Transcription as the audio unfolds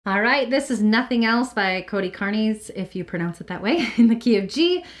All right, this is Nothing Else by Cody Carnes, if you pronounce it that way, in the key of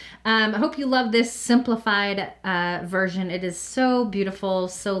G. I hope you love this simplified version. It is so beautiful,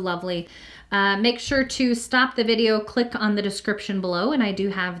 so lovely. Make sure to stop the video, click on the description below, and I do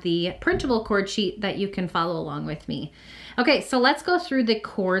have the printable chord sheet that you can follow along with me. Okay, so let's go through the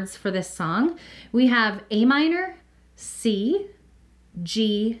chords for this song. We have A minor, C,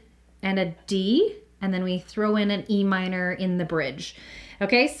 G, and a D, and then we throw in an E minor in the bridge.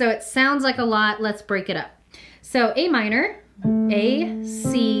 Okay, so it sounds like a lot. Let's break it up. So A minor, A,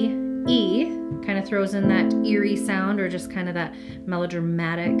 C, E, kind of throws in that eerie sound or just kind of that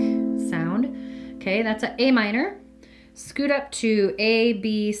melodramatic sound. Okay, that's a A minor. Scoot up to A,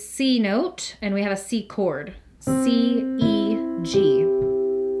 B, C note, and we have a C chord. C, E, G.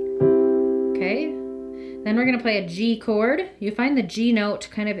 Okay, then we're gonna play a G chord. You find the G note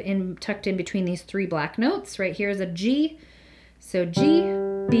kind of tucked in between these three black notes. Right here is a G. So G,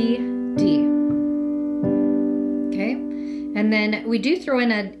 B, D. Okay, and then we do throw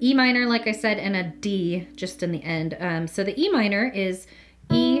in an E minor, like I said, and a D just in the end. So the E minor is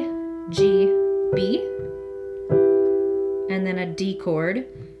E, G, B, and then a D chord,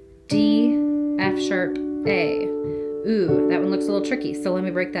 D, F sharp, A. Ooh, that one looks a little tricky, so let me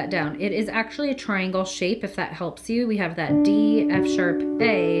break that down. It is actually a triangle shape, if that helps you. We have that D, F sharp,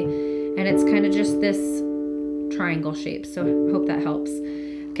 A, and it's kind of just this triangle shape, so hope that helps.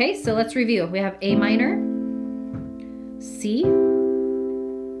 Okay, so let's review. We have A minor, C,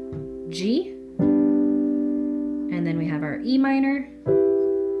 G, and then we have our E minor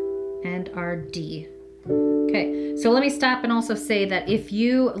and our D. Okay, so let me stop and also say that if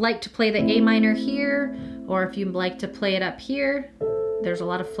you like to play the A minor here, or if you like to play it up here, there's a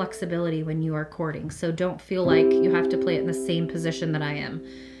lot of flexibility when you are chording, so don't feel like you have to play it in the same position that I am.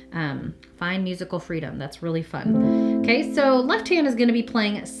 Find musical freedom. That's really fun. Okay, so left hand is going to be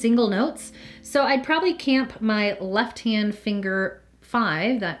playing single notes. So I'd probably camp my left hand finger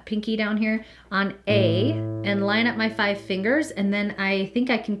 5, that pinky down here, on A and line up my 5 fingers, and then I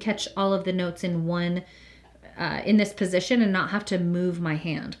think I can catch all of the notes in one in this position and not have to move my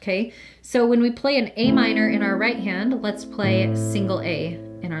hand. Okay, so when we play an A minor in our right hand, let's play single A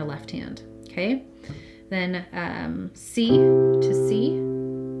in our left hand. Okay, then C to C.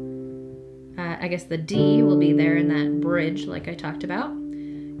 I guess the D will be there in that bridge like I talked about.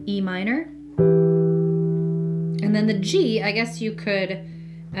 E minor. And then the G, I guess you could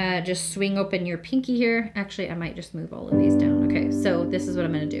just swing open your pinky here. Actually, I might just move all of these down. Okay, so this is what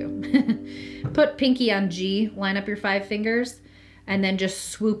I'm gonna do. Put pinky on G, line up your 5 fingers, and then just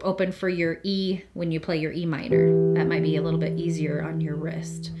swoop open for your E when you play your E minor. That might be a little bit easier on your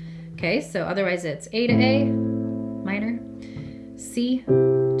wrist. Okay, so otherwise it's A to A, minor, C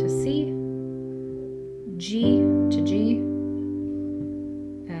to C, G to G,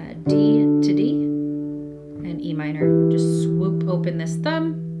 D to D, and E minor. Just swoop open this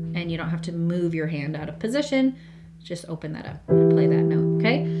thumb, and you don't have to move your hand out of position. Just open that up and play that note,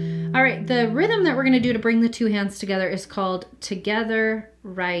 okay? All right, the rhythm that we're gonna do to bring the 2 hands together is called together,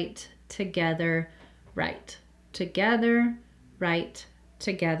 right, together, right. Together, right,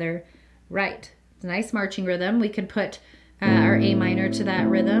 together, right. It's a nice marching rhythm. We could put our A minor to that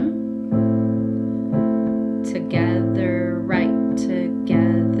rhythm. Together, right,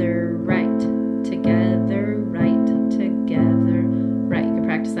 together, right, together, right, together, right. You can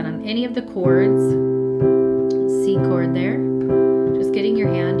practice that on any of the chords. C chord there. Just getting your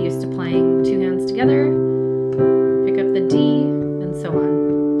hand used to playing 2 hands together. Pick up the D and so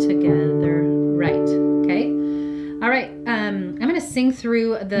on. Together, right, okay? All right, I'm gonna sing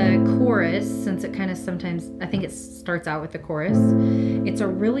through the chorus since it kind of sometimes, I think it starts out with the chorus. It's a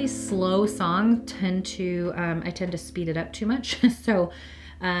really slow song. I tend to speed it up too much. So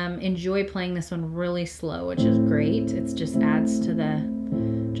enjoy playing this one really slow, which is great. It just adds to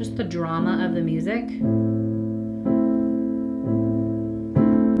the drama of the music.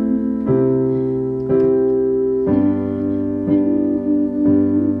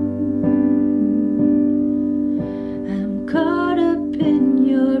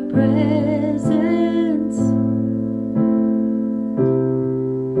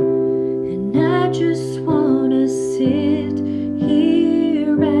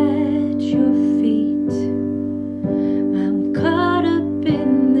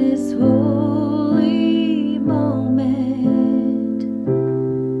 Holy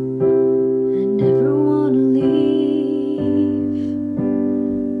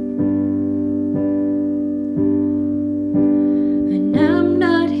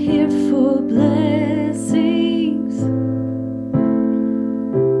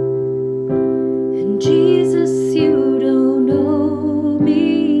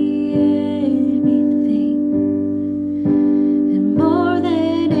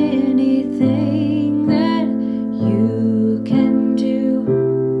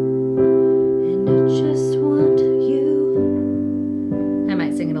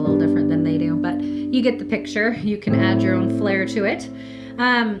sing it a little different than they do, but you get the picture. You can add your own flair to it.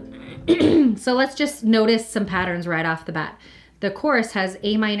 So let's just notice some patterns right off the bat. The chorus has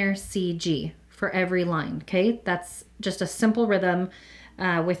A minor, C, G for every line, okay? That's just a simple rhythm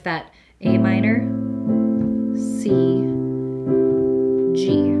with that A minor, C,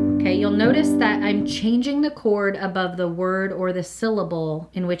 G. Okay, you'll notice that I'm changing the chord above the word or the syllable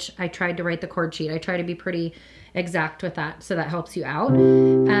in which I tried to write the chord sheet. I try to be pretty exact with that, so that helps you out.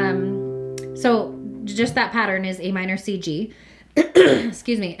 So just that pattern is A minor, C, G.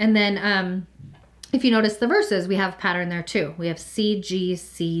 Excuse me. And then if you notice the verses, we have pattern there too. We have C, G,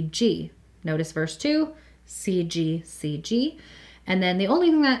 C, G. Notice verse 2, C, G, C, G. And then the only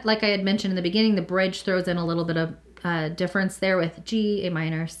thing that, like I had mentioned in the beginning, the bridge throws in a little bit of difference there with G, A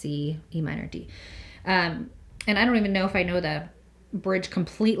minor, C, E minor, D. And I don't even know if I know the bridge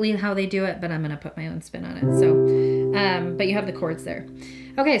completely how they do it, but I'm going to put my own spin on it. So, but you have the chords there.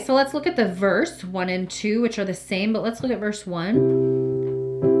 Okay, so let's look at the verse 1 and 2, which are the same, but let's look at verse 1.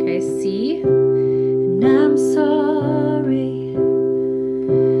 Okay, C. And I'm sorry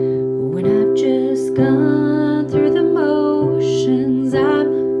when I've just gone through the motions.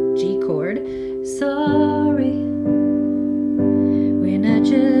 I'm G chord. Sorry when I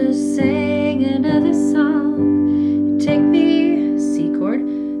just sang another song. Take me, C chord,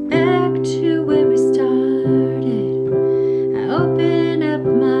 back to where we started. I open up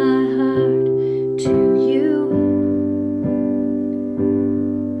my heart to you.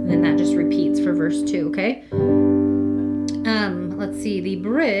 And then that just repeats for verse 2, okay? Let's see, the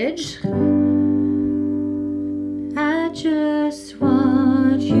bridge. I just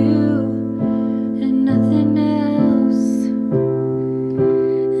want you and nothing else,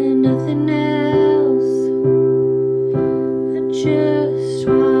 and nothing else. I just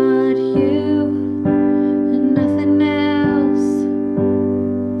want you and nothing else,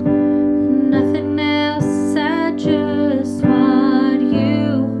 nothing else. I just want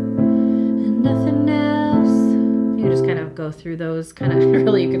you and nothing else. You just kind of go through those, kind of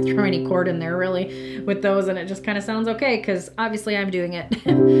really, you could throw any chord in there really with those and it just kind of sounds okay, because obviously I'm doing it.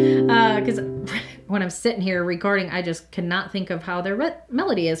 Because when I'm sitting here recording, I just cannot think of how their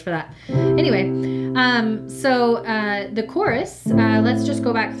melody is for that. Anyway, so the chorus, let's just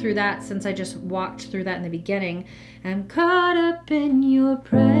go back through that since I just walked through that in the beginning. I'm caught up in your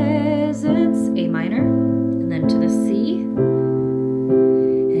presence, A minor, and then to the C.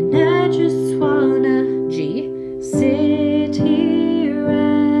 And I just wanna, G, sit here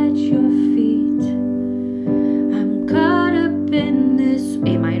at your feet. I'm caught up in this,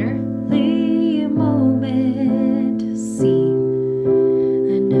 A minor, moment, C.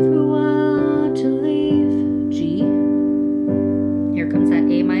 I never want to leave, G. Here comes that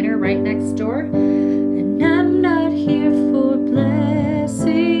A minor right next door. And I'm not here for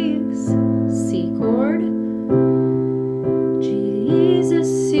blessings, C chord.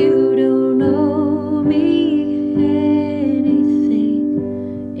 Jesus, you don't know me anything,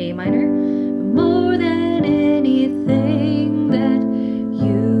 A minor, more than anything that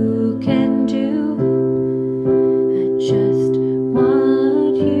you can do. I just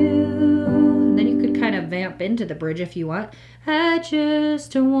want you. And then you could kind of vamp into the bridge if you want. I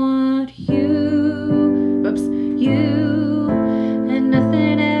just want you. Whoops. You and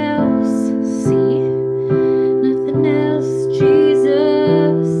nothing else. C. Nothing else.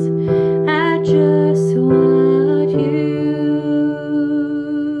 Jesus. I just want you.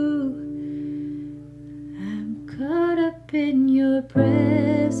 I'm caught up in your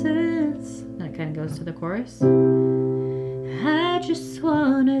presence. That kind of goes to the chorus. I just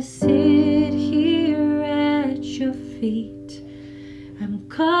wanna sit here at your feet. I'm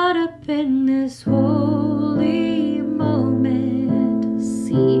caught up in this holy moment.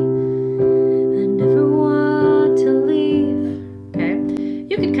 C. I never want to leave. Okay.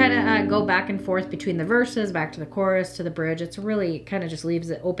 You can kind of go back and forth between the verses, back to the chorus, to the bridge. It's really kind of just leaves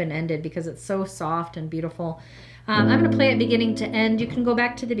it open-ended because it's so soft and beautiful. I'm going to play it beginning to end. You can go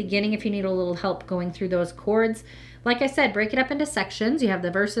back to the beginning if you need a little help going through those chords. Like I said, break it up into sections. You have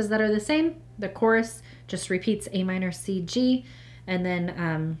the verses that are the same. The chorus just repeats A minor, C, G. And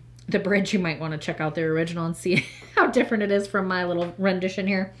then the bridge, you might want to check out the original and see how different it is from my little rendition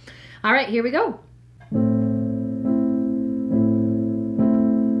here. All right, here we go.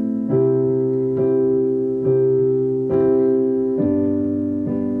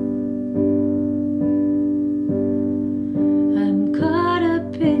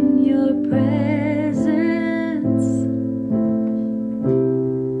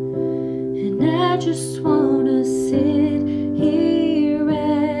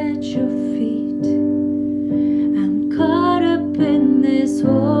 This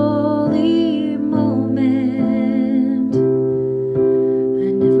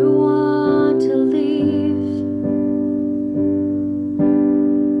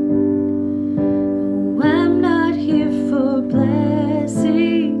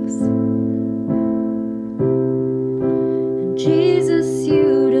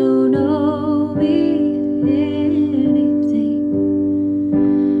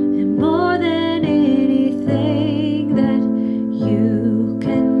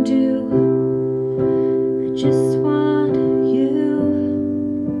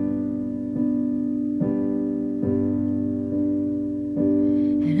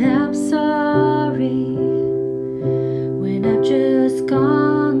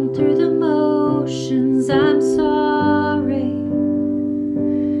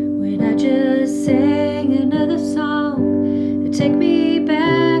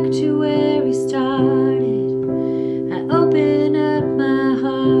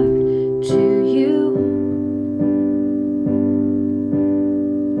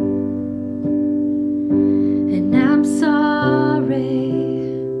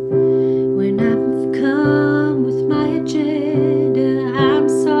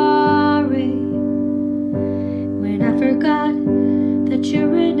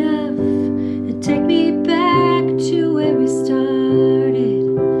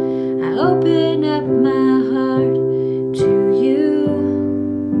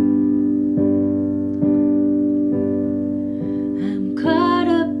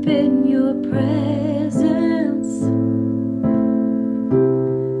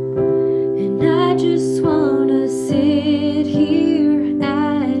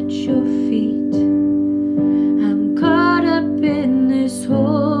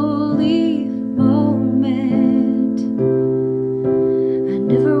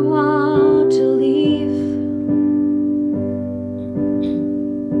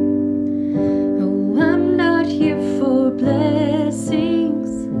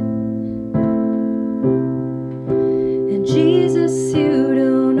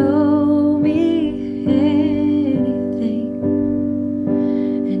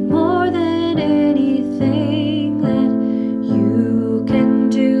anything that you can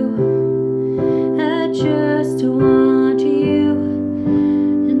do. I just want you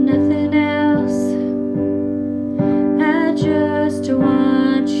and nothing else. I just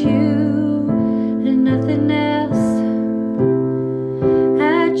want you and nothing else.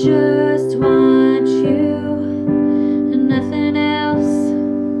 I just want you and nothing else.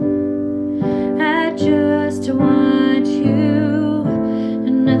 I just want you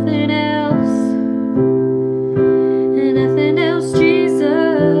and nothing else. And nothing else, Jesus.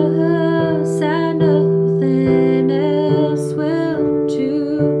 I know nothing else will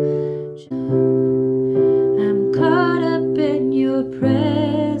do. I'm caught up in your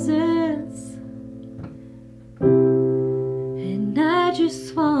presence, and I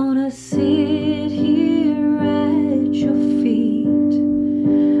just wanna sit here at your feet.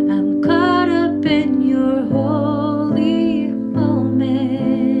 I'm caught up in your holy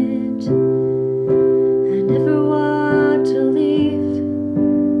moment. I never want to leave.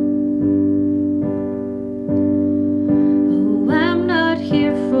 Oh, I'm not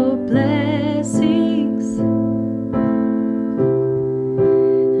here for blessings.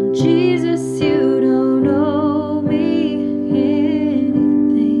 And Jesus, you don't owe me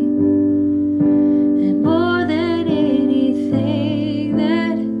anything. And more than anything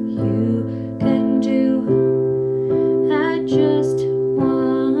that you can do, I just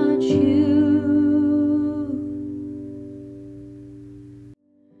want you.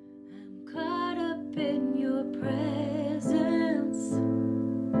 I'm caught up in your presence.